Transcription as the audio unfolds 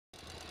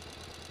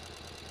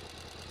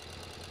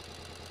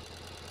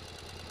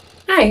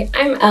Hi,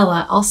 I'm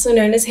Ella, also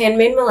known as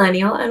Handmade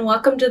Millennial, and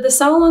welcome to the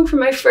sew along for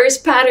my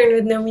first pattern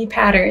with Know Me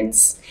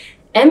Patterns.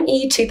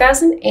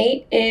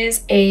 ME2008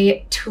 is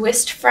a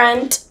twist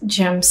front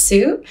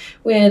jumpsuit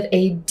with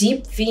a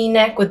deep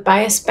V-neck with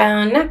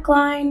bias-bound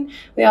neckline.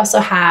 We also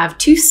have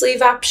two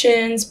sleeve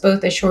options,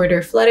 both a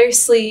shorter flutter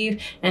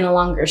sleeve and a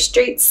longer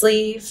straight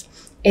sleeve.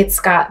 It's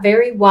got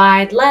very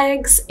wide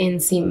legs,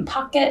 inseam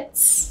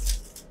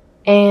pockets,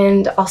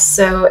 and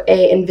also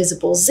an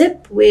invisible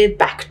zip with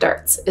back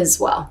darts as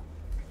well.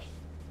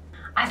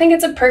 I think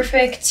it's a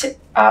perfect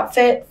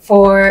outfit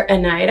for a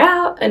night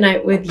out, a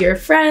night with your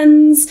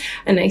friends,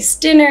 a nice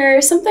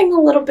dinner, something a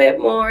little bit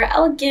more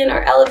elegant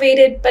or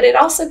elevated, but it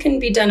also can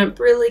be done up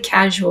really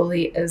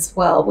casually as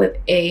well with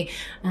a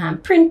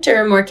print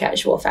or more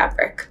casual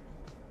fabric.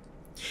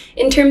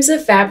 In terms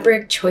of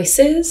fabric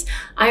choices,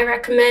 I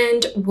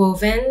recommend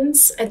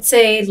wovens. I'd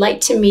say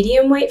light to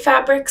medium weight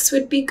fabrics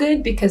would be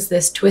good because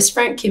this twist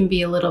front can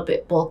be a little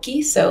bit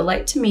bulky, so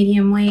light to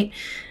medium weight.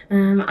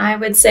 I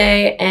would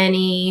say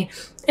any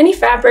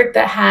fabric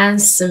that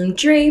has some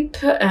drape,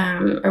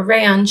 a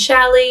rayon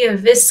challis, a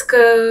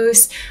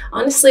viscose,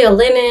 honestly a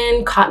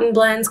linen, cotton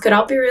blends could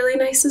all be really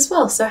nice as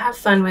well. So have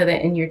fun with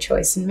it in your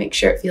choice and make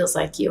sure it feels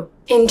like you.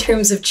 In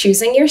terms of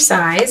choosing your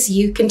size,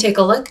 you can take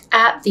a look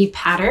at the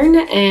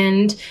pattern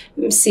and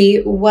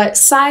see what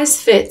size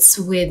fits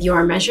with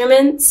your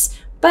measurements.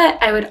 But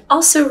I would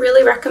also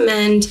really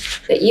recommend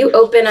that you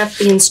open up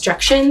the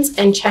instructions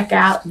and check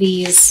out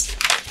these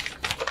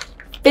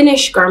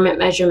finished garment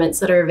measurements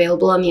that are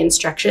available on the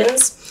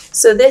instructions.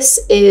 So this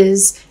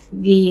is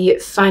the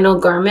final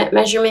garment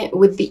measurement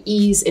with the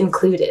ease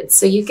included.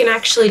 So you can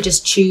actually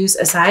just choose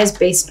a size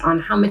based on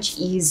how much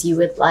ease you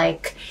would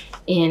like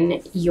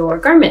in your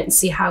garment.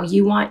 See how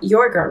you want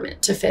your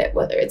garment to fit,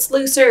 whether it's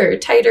looser or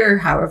tighter,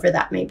 however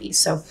that may be.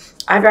 So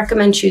I'd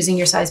recommend choosing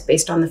your size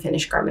based on the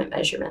finished garment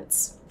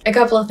measurements. A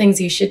couple of things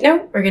you should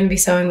know: we're going to be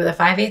sewing with a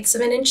 5/8 of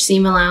an inch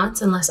seam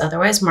allowance unless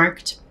otherwise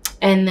marked.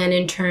 And then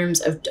in terms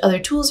of other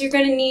tools you're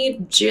going to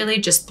need, really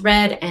just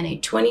thread and a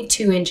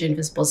 22-inch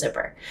invisible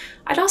zipper.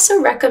 I'd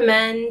also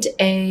recommend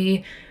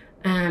a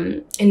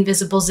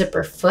invisible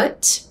zipper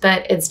foot,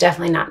 but it's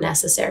definitely not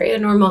necessary. A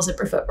normal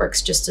zipper foot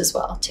works just as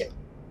well too.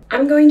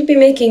 I'm going to be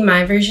making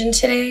my version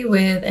today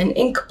with an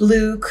ink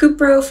blue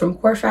Cupro from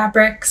Core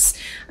Fabrics.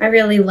 I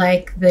really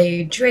like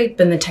the drape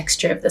and the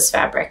texture of this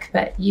fabric,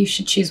 but you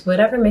should choose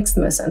whatever makes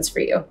the most sense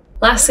for you.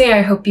 Lastly,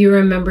 I hope you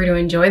remember to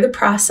enjoy the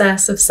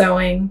process of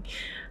sewing.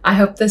 I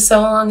hope this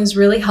sew along is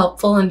really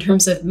helpful in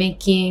terms of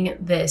making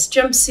this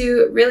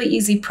jumpsuit a really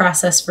easy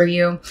process for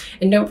you.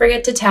 And don't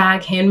forget to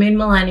tag Handmade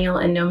Millennial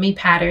and Know Me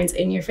Patterns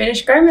in your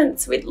finished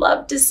garments. We'd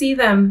love to see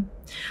them.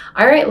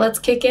 All right, let's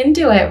kick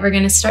into it. We're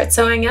going to start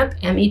sewing up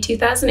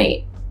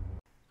ME2008.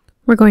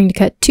 We're going to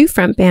cut 2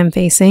 front band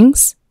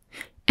facings.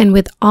 And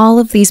with all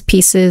of these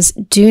pieces,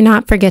 do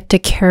not forget to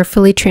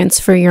carefully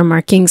transfer your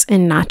markings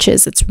and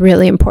notches. It's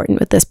really important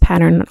with this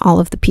pattern on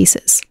all of the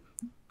pieces.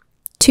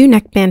 2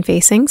 neckband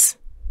facings.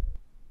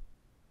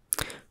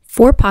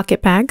 4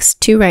 pocket bags,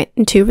 2 right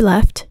and 2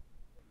 left.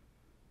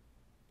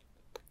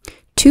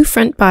 2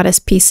 front bodice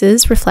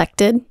pieces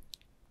reflected.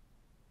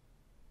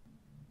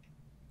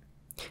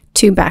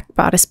 2 back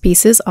bodice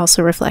pieces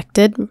also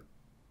reflected.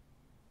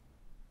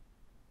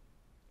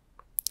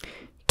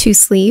 2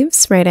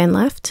 sleeves, right and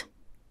left.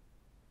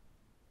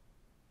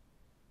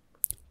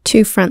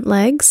 2 front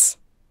legs.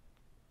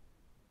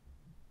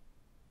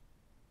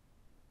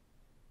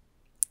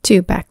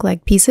 2 back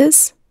leg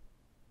pieces.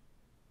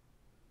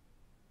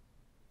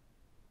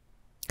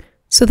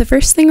 So the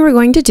first thing we're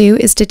going to do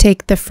is to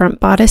take the front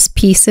bodice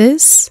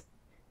pieces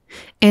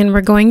and we're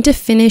going to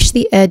finish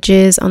the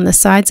edges on the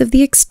sides of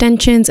the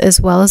extensions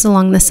as well as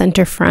along the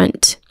center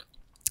front.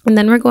 And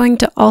then we're going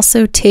to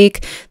also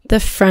take the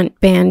front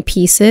band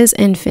pieces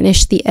and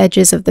finish the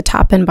edges of the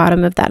top and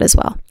bottom of that as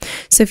well.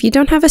 So if you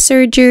don't have a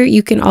serger,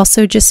 you can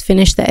also just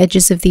finish the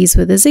edges of these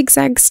with a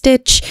zigzag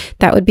stitch.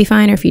 That would be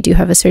fine, or if you do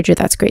have a serger,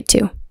 that's great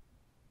too.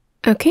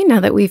 Okay, now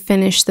that we've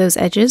finished those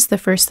edges, the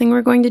first thing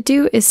we're going to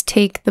do is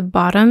take the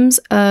bottoms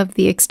of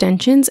the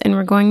extensions and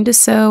we're going to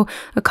sew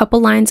a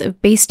couple lines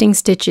of basting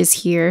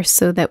stitches here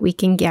so that we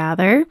can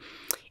gather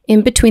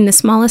in between the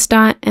smallest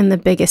dot and the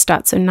biggest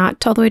dot. So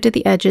not all the way to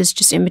the edges,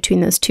 just in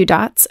between those 2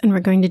 dots. And we're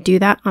going to do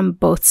that on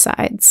both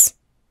sides.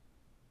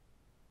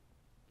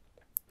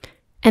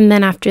 And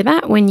then after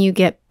that, when you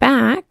get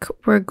back,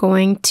 we're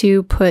going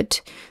to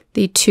put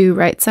the 2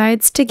 right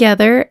sides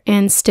together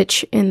and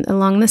stitch in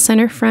along the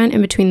center front in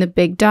between the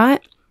big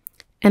dot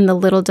and the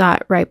little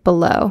dot right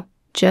below.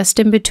 Just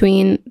in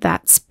between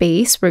that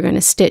space, we're going to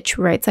stitch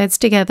right sides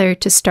together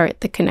to start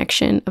the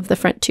connection of the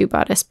front 2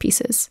 bodice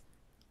pieces.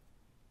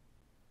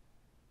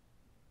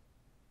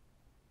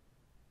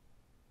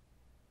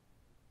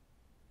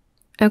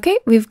 Okay,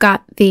 we've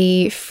got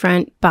the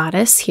front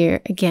bodice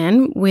here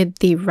again with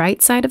the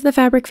right side of the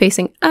fabric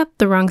facing up,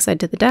 the wrong side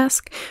to the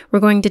desk. We're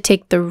going to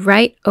take the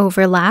right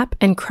overlap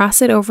and cross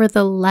it over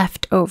the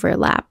left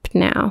overlap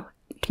now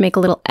to make a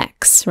little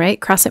X, right?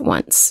 Cross it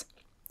once.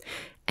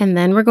 And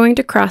then we're going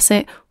to cross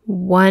it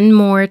one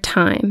more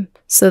time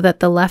so that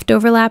the left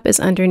overlap is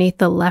underneath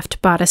the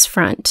left bodice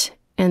front,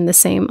 and the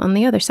same on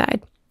the other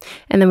side.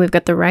 And then we've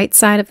got the right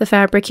side of the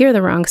fabric here,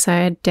 the wrong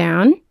side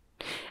down,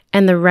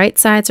 and the right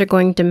sides are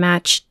going to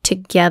match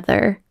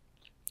together.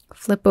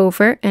 Flip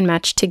over and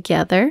match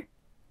together,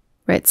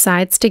 right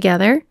sides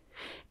together,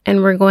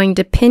 and we're going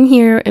to pin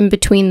here in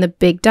between the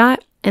big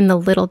dot and the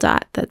little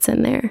dot that's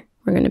in there.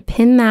 We're going to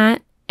pin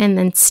that and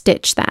then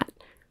stitch that.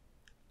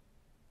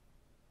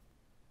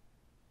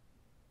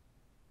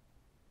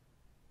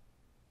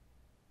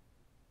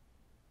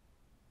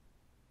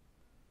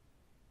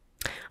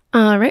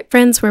 All right,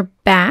 friends, we're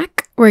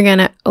back. We're going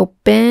to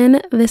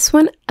open this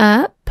one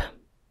up.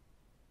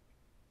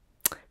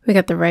 We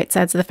got the right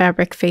sides of the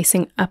fabric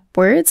facing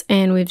upwards,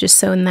 and we've just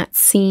sewn that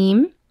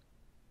seam.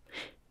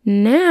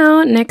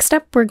 Now, next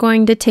up, we're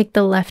going to take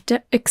the left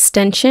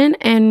extension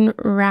and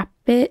wrap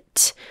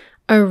it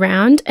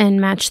around and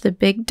match the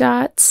big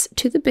dots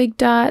to the big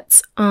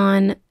dots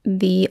on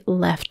the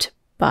left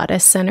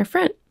bodice center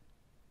front.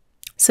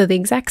 So the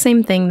exact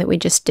same thing that we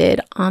just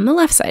did on the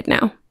left side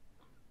now.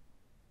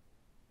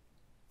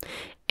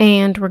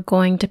 And we're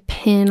going to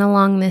pin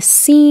along this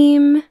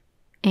seam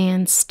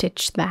and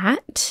stitch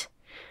that.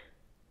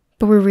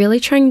 But we're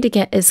really trying to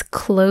get as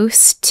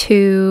close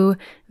to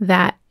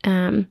that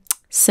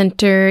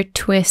center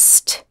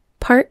twist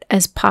part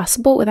as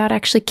possible without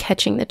actually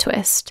catching the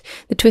twist.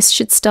 The twist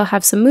should still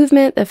have some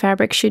movement. The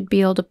fabric should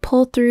be able to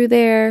pull through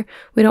there.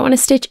 We don't want to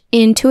stitch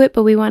into it,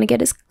 but we want to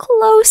get as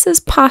close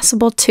as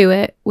possible to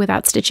it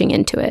without stitching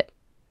into it.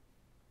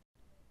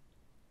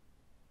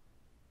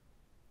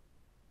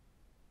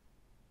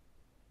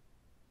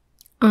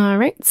 All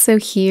right, so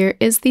here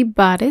is the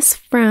bodice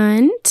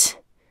front.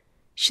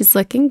 She's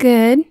looking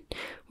good.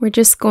 We're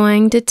just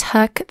going to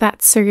tuck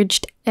that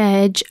serged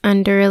edge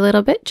under a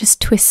little bit, just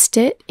twist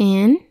it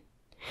in,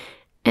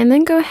 and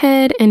then go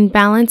ahead and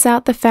balance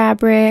out the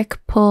fabric,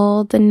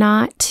 pull the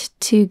knot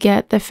to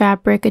get the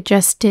fabric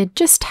adjusted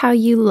just how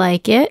you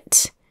like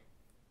it.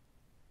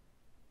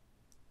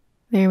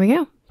 There we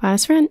go,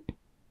 bodice front.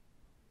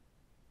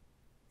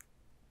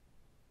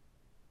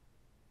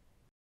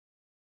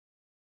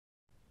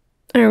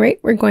 All right,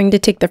 we're going to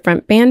take the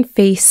front band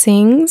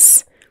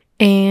facings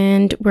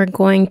and we're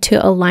going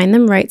to align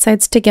them right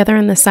sides together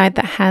on the side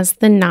that has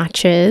the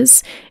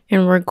notches,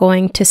 and we're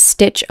going to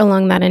stitch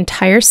along that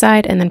entire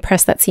side and then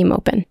press that seam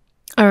open.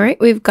 All right,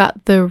 we've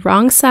got the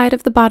wrong side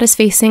of the bodice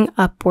facing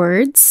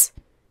upwards,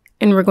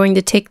 and we're going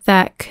to take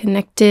that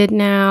connected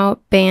now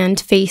band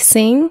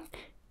facing,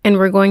 and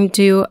we're going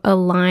to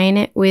align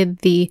it with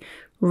the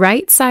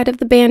right side of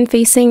the band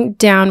facing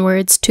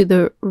downwards to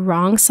the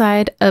wrong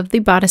side of the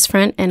bodice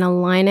front and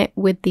align it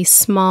with the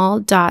small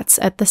dots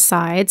at the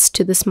sides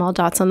to the small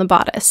dots on the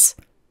bodice.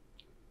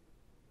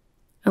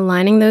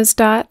 Aligning those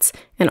dots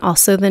and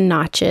also the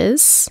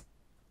notches.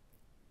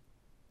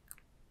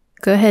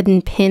 Go ahead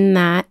and pin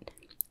that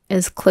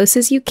as close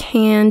as you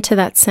can to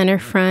that center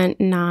front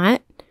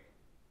knot.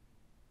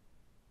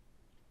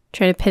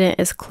 Try to pin it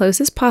as close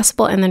as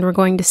possible, and then we're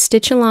going to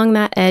stitch along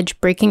that edge,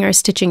 breaking our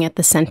stitching at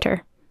the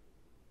center.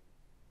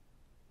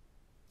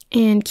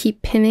 And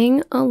keep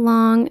pinning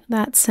along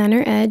that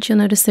center edge. You'll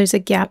notice there's a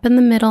gap in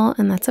the middle,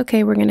 and that's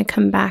okay. We're going to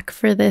come back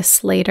for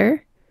this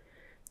later.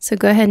 So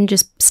go ahead and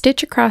just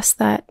stitch across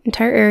that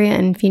entire area,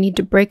 and if you need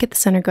to break at the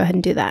center, go ahead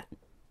and do that.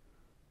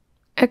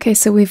 Okay,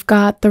 so we've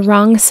got the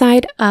wrong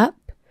side up,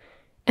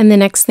 and the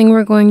next thing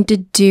we're going to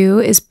do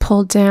is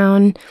pull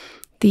down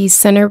these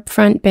center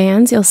front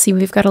bands. You'll see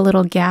we've got a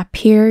little gap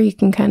here. You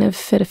can kind of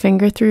fit a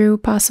finger through,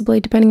 possibly,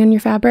 depending on your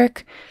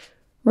fabric.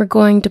 We're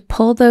going to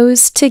pull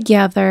those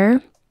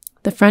together.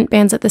 The front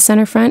bands at the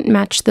center front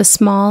match the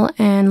small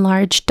and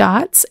large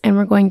dots, and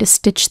we're going to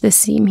stitch this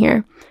seam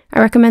here. I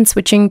recommend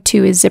switching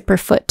to a zipper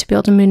foot to be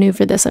able to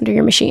maneuver this under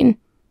your machine.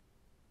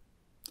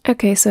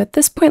 Okay, so at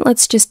this point,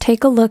 let's just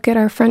take a look at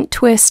our front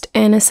twist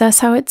and assess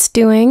how it's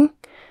doing.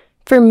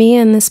 For me,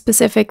 in this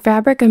specific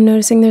fabric, I'm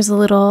noticing there's a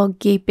little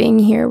gaping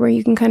here where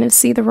you can kind of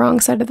see the wrong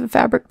side of the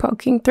fabric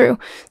poking through.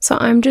 So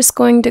I'm just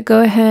going to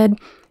go ahead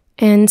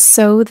and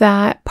sew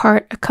that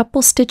part a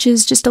couple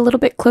stitches just a little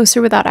bit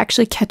closer without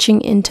actually catching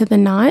into the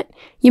knot.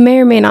 You may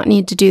or may not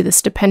need to do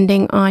this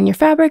depending on your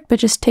fabric, but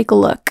just take a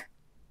look.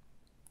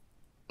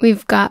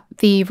 We've got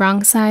the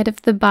wrong side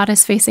of the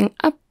bodice facing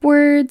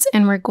upwards,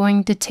 and we're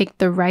going to take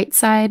the right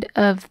side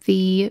of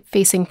the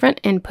facing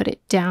front and put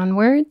it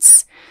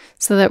downwards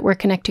so that we're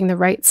connecting the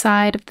right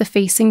side of the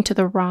facing to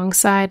the wrong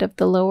side of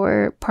the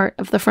lower part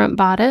of the front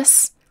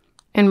bodice.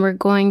 And we're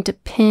going to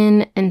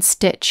pin and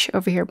stitch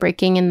over here,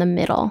 breaking in the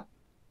middle.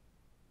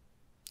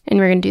 And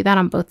we're going to do that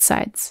on both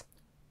sides.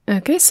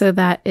 Okay, so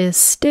that is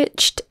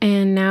stitched,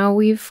 and now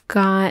we've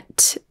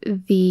got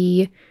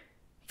the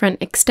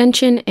front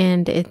extension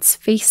and it's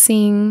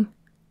facing,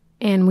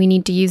 and we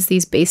need to use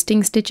these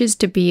basting stitches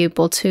to be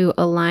able to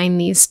align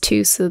these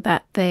two so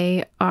that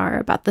they are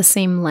about the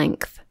same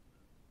length.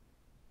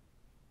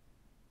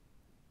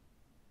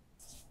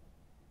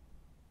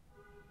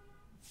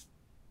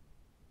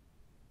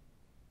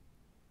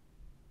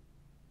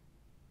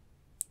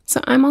 So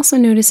I'm also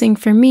noticing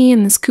for me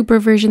in this Cooper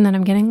version that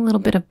I'm getting a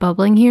little bit of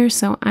bubbling here.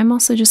 So I'm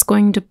also just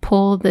going to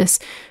pull this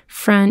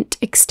front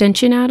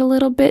extension out a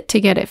little bit to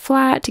get it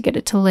flat, to get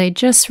it to lay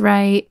just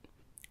right,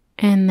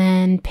 and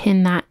then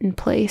pin that in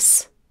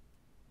place.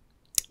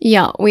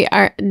 Y'all, we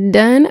are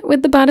done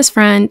with the bodice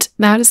front.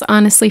 That is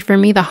honestly for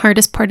me the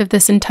hardest part of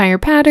this entire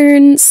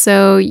pattern.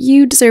 So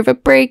you deserve a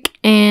break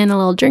and a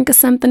little drink of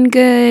something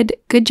good.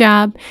 Good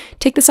job.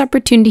 Take this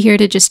opportunity here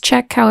to just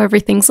check how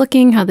everything's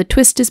looking, how the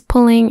twist is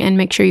pulling, and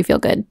make sure you feel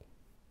good.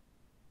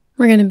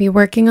 We're going to be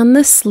working on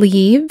the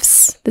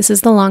sleeves. This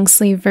is the long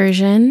sleeve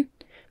version.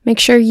 Make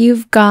sure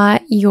you've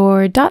got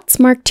your dots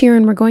marked here,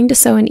 and we're going to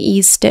sew an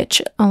ease stitch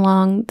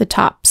along the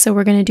top. So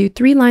we're going to do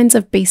 3 lines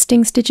of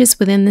basting stitches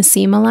within the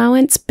seam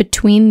allowance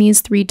between these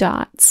 3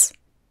 dots.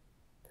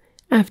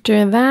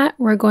 After that,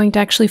 we're going to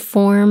actually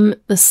form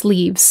the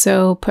sleeves.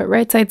 So put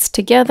right sides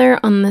together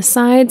on the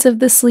sides of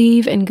the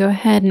sleeve and go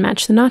ahead and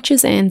match the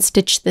notches and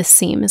stitch this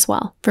seam as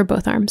well for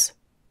both arms.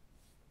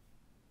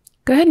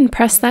 Go ahead and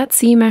press that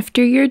seam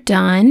after you're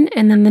done,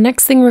 and then the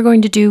next thing we're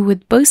going to do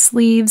with both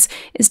sleeves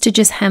is to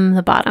just hem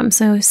the bottom.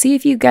 So see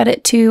if you got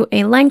it to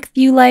a length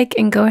you like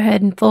and go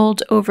ahead and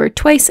fold over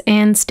twice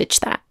and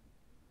stitch that.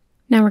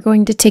 Now we're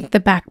going to take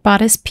the back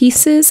bodice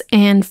pieces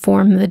and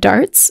form the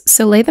darts.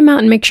 So lay them out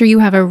and make sure you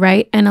have a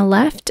right and a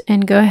left,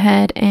 and go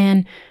ahead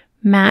and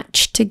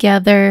match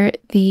together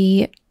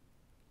the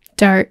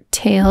dart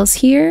tails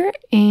here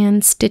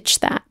and stitch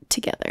that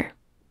together.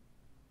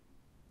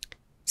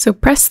 So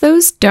press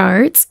those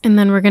darts, and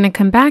then we're going to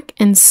come back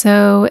and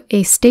sew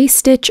a stay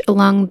stitch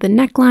along the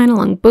neckline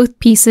along both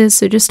pieces,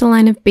 so just a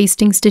line of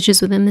basting stitches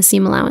within the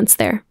seam allowance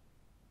there.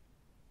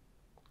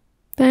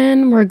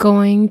 Then we're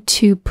going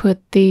to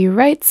put the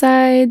right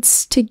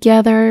sides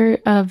together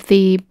of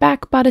the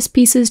back bodice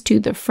pieces to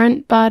the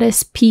front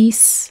bodice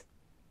piece.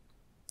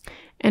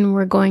 And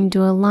we're going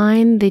to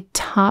align the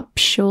top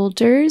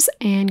shoulders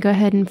and go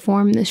ahead and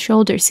form the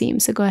shoulder seam.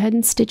 So go ahead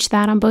and stitch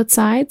that on both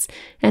sides.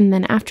 And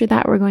then after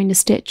that, we're going to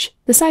stitch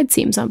the side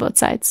seams on both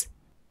sides.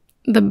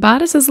 The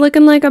bodice is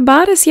looking like a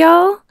bodice,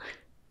 y'all.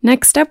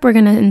 Next up, we're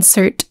going to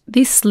insert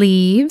the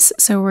sleeves.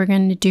 So we're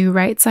going to do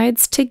right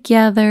sides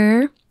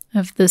together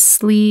of the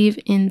sleeve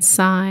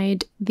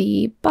inside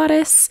the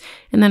bodice.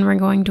 And then we're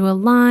going to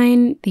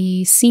align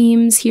the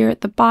seams here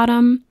at the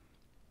bottom.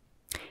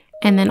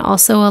 And then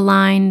also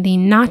align the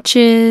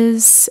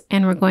notches,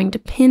 and we're going to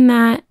pin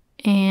that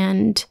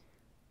and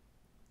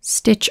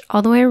stitch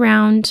all the way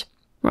around.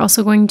 We're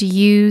also going to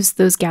use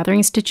those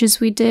gathering stitches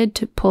we did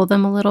to pull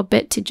them a little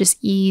bit to just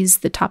ease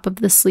the top of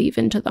the sleeve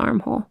into the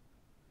armhole.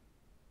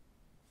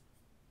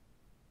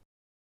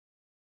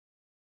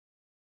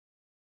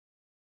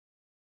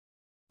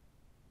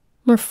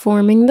 We're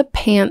forming the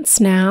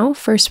pants now.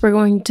 First, we're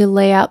going to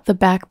lay out the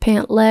back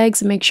pant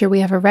legs and make sure we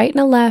have a right and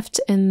a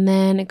left, and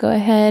then go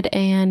ahead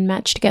and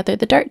match together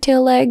the dart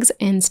tail legs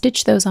and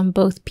stitch those on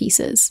both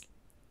pieces.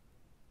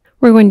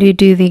 We're going to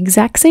do the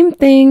exact same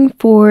thing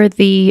for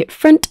the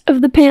front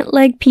of the pant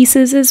leg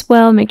pieces as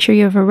well. Make sure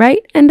you have a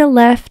right and a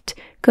left.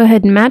 Go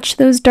ahead and match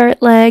those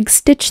dart legs,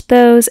 stitch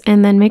those,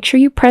 and then make sure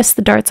you press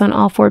the darts on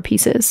all 4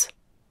 pieces.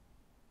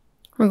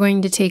 We're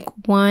going to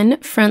take one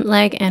front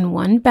leg and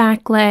one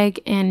back leg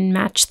and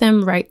match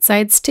them right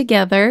sides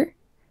together.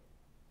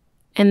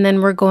 And then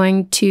we're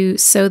going to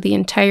sew the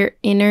entire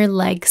inner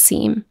leg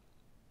seam,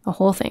 the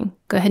whole thing.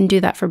 Go ahead and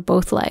do that for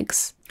both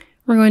legs.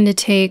 We're going to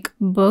take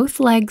both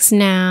legs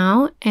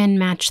now and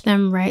match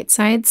them right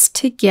sides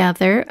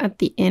together at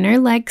the inner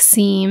leg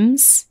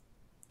seams.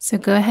 So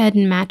go ahead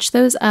and match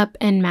those up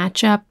and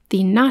match up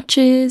the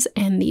notches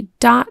and the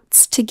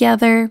dots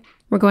together.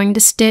 We're going to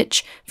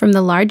stitch from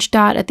the large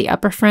dot at the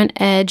upper front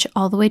edge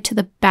all the way to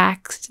the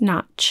back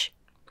notch.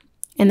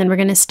 And then we're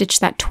going to stitch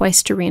that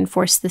twice to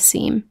reinforce the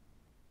seam.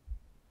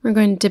 We're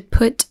going to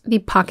put the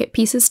pocket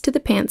pieces to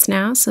the pants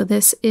now. So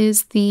this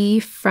is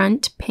the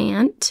front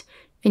pant,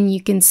 and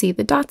you can see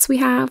the dots we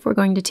have. We're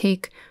going to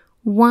take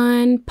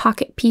one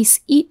pocket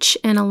piece each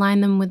and align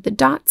them with the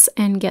dots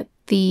and get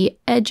the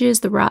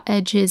edges, the raw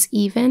edges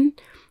even,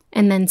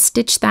 and then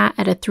stitch that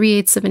at a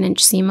 3/8 of an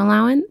inch seam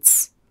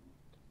allowance.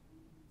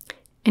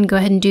 And go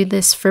ahead and do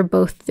this for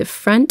both the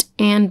front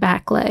and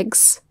back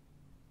legs.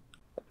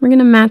 We're going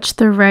to match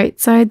the right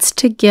sides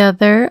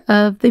together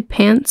of the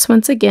pants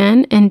once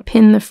again and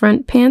pin the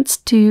front pants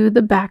to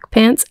the back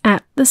pants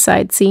at the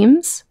side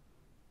seams.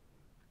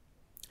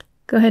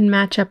 Go ahead and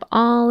match up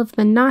all of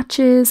the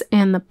notches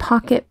and the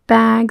pocket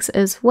bags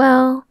as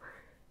well.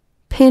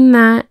 Pin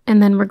that,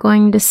 and then we're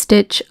going to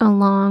stitch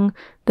along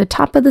the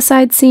top of the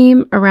side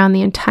seam, around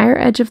the entire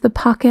edge of the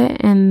pocket,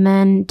 and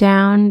then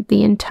down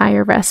the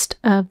entire rest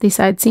of the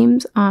side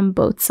seams on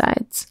both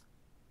sides.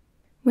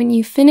 When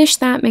you finish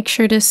that, make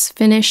sure to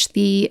finish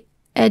the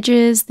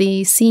edges,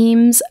 the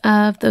seams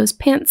of those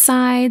pant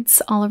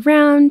sides all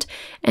around,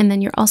 and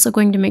then you're also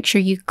going to make sure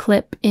you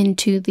clip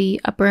into the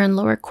upper and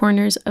lower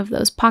corners of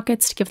those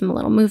pockets to give them a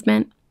little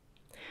movement.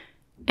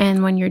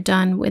 And when you're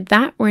done with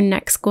that, we're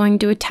next going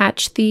to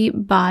attach the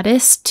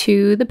bodice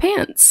to the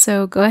pants.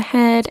 So go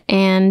ahead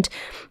and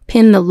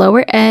pin the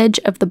lower edge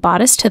of the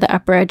bodice to the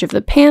upper edge of the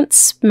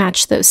pants,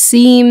 match those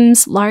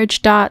seams,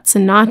 large dots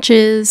and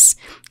notches.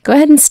 Go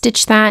ahead and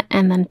stitch that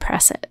and then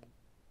press it.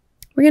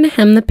 We're going to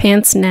hem the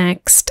pants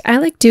next. I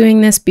like doing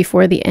this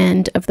before the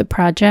end of the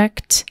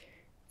project.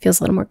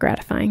 Feels a little more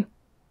gratifying.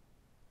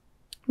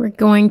 We're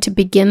going to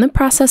begin the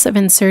process of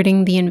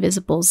inserting the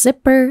invisible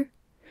zipper.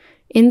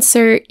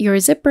 Insert your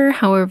zipper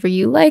however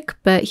you like,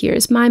 but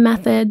here's my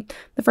method.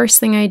 The first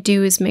thing I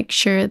do is make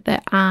sure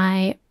that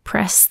I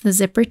press the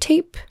zipper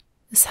tape.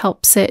 This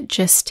helps it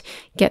just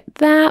get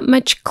that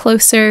much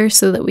closer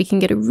so that we can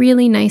get a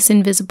really nice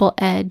invisible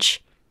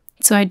edge.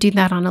 So I do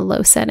that on a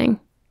low setting.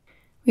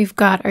 We've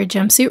got our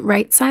jumpsuit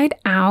right side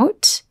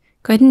out.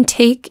 Go ahead and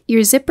take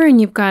your zipper and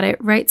you've got it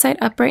right side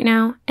up right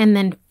now, and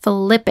then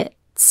flip it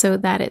so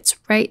that it's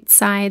right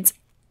sides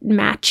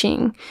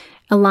matching.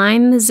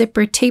 Align the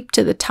zipper tape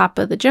to the top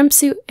of the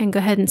jumpsuit and go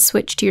ahead and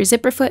switch to your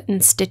zipper foot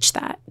and stitch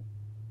that.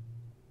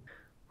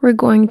 We're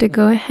going to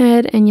go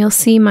ahead and you'll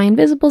see my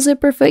invisible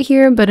zipper foot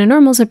here, but a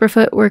normal zipper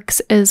foot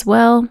works as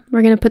well.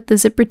 We're going to put the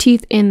zipper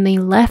teeth in the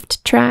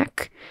left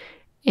track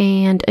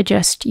and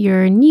adjust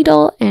your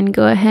needle and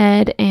go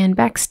ahead and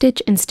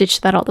backstitch and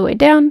stitch that all the way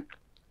down.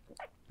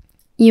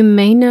 You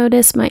may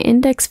notice my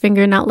index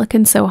finger not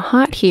looking so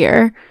hot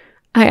here.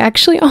 I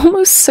actually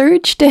almost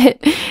serged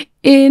it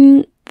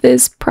in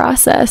this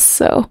process,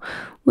 so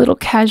little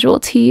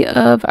casualty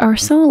of our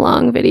sew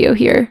along video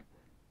here.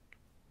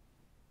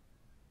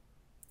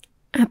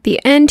 At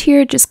the end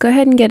here, just go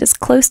ahead and get as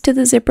close to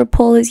the zipper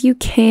pull as you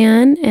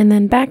can and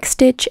then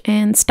backstitch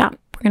and stop.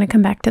 We're going to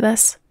come back to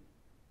this.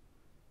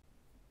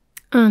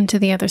 Onto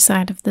the other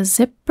side of the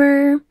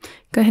zipper,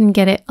 go ahead and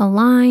get it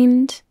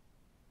aligned.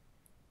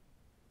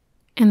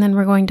 And then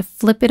we're going to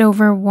flip it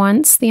over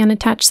once, the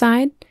unattached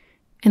side.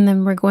 And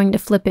then we're going to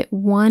flip it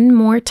one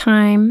more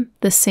time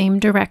the same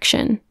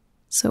direction.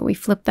 So we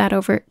flip that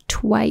over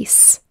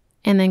twice.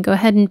 And then go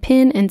ahead and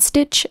pin and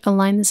stitch,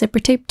 align the zipper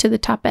tape to the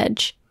top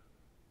edge.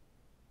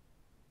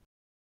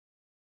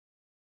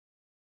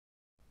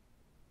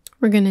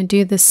 We're going to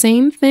do the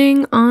same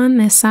thing on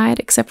this side,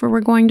 except for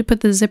we're going to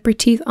put the zipper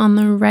teeth on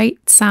the right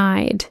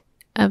side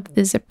of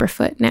the zipper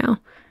foot now.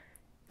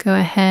 Go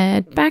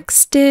ahead,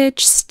 backstitch,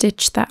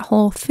 stitch that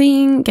whole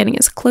thing, getting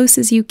as close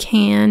as you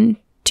can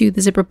to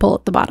the zipper pull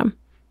at the bottom.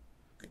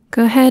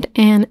 Go ahead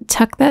and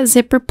tuck that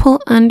zipper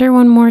pull under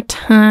one more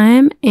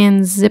time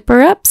and zip her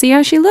up. See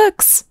how she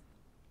looks?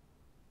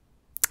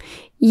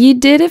 You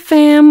did it,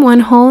 fam.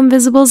 One whole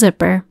invisible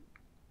zipper.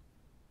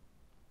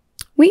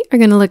 We are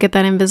going to look at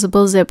that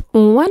invisible zip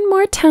one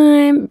more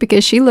time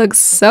because she looks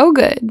so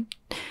good.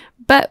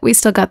 But we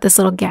still got this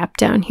little gap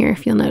down here,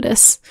 if you'll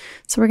notice.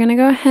 So we're going to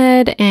go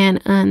ahead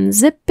and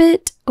unzip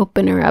it,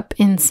 open her up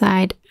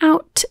inside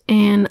out,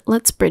 and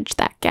let's bridge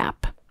that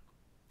gap.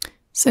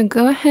 So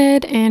go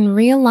ahead and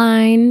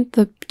realign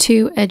the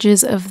two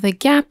edges of the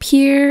gap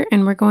here,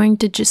 and we're going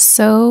to just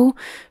sew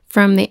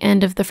from the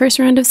end of the first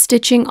round of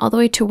stitching all the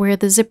way to where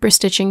the zipper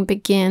stitching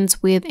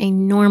begins with a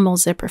normal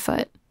zipper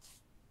foot.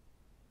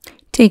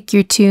 Take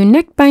your two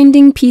neck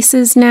binding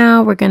pieces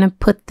now. We're going to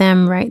put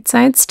them right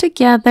sides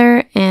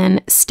together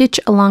and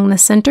stitch along the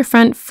center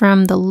front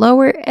from the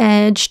lower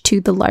edge to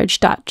the large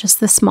dot,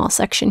 just the small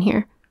section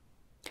here.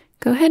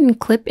 Go ahead and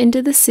clip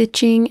into the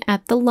stitching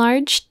at the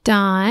large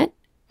dot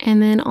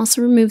and then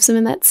also remove some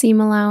of that seam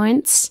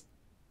allowance.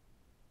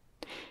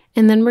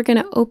 And then we're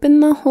going to open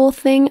the whole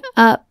thing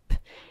up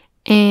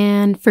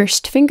and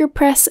first finger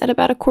press at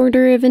about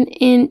 1/4 of an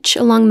inch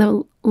along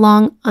the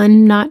long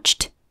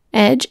unnotched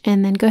edge,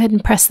 and then go ahead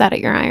and press that at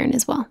your iron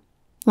as well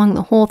along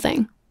the whole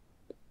thing.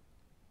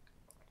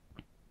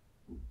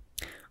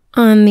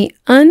 On the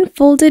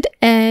unfolded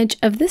edge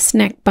of this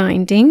neck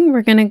binding,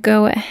 we're going to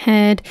go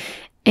ahead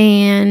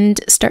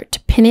and start to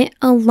pin it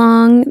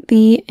along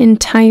the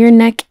entire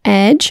neck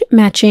edge,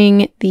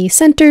 matching the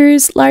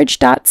centers, large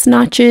dots,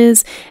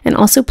 notches, and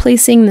also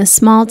placing the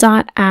small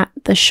dot at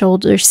the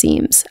shoulder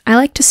seams. I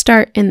like to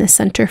start in the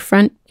center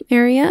front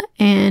area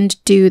and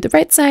do the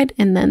right side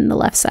and then the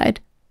left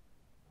side.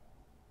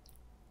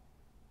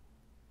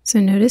 So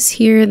notice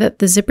here that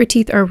the zipper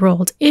teeth are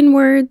rolled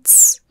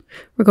inwards.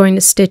 We're going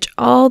to stitch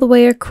all the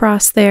way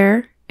across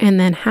there and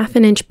then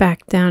 1/2 inch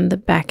back down the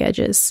back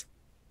edges.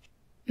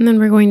 And then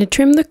we're going to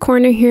trim the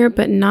corner here,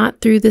 but not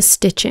through the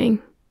stitching.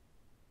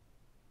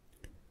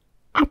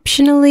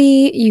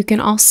 Optionally, you can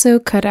also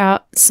cut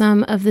out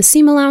some of the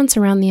seam allowance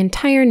around the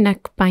entire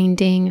neck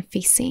binding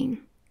facing.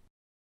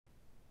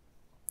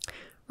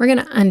 We're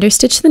going to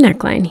understitch the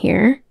neckline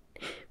here,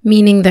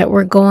 meaning that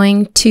we're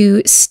going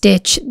to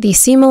stitch the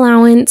seam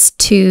allowance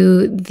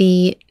to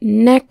the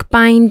neck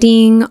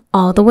binding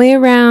all the way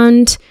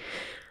around,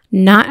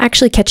 not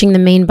actually catching the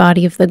main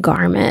body of the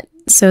garment.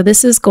 So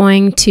this is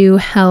going to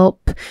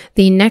help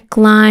the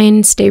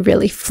neckline stay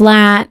really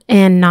flat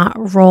and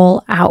not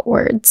roll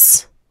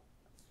outwards.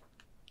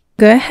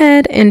 Go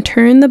ahead and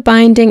turn the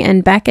binding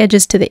and back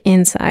edges to the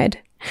inside,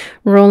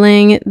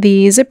 rolling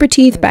the zipper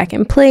teeth back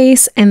in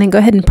place, and then go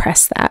ahead and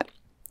press that.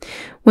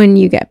 When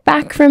you get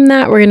back from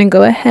that, we're going to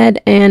go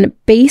ahead and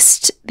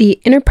baste the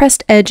inner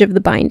pressed edge of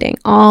the binding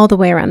all the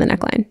way around the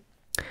neckline.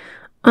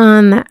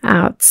 On the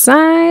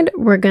outside,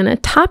 we're going to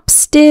top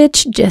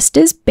stitch just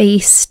as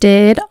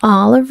basted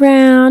all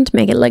around,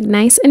 make it look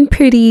nice and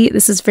pretty.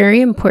 This is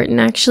very important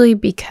actually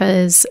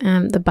because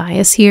the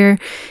bias here,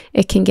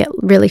 it can get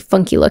really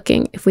funky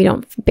looking if we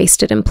don't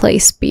baste it in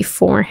place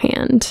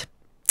beforehand.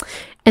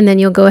 And then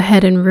you'll go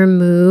ahead and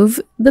remove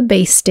the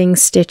basting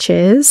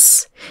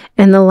stitches.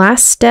 And the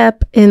last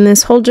step in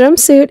this whole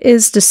jumpsuit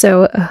is to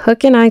sew a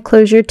hook and eye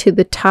closure to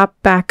the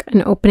top, back,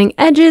 and opening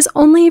edges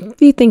only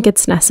if you think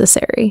it's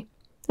necessary.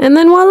 And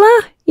then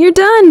voila, you're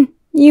done.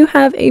 You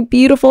have a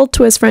beautiful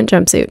twist front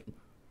jumpsuit.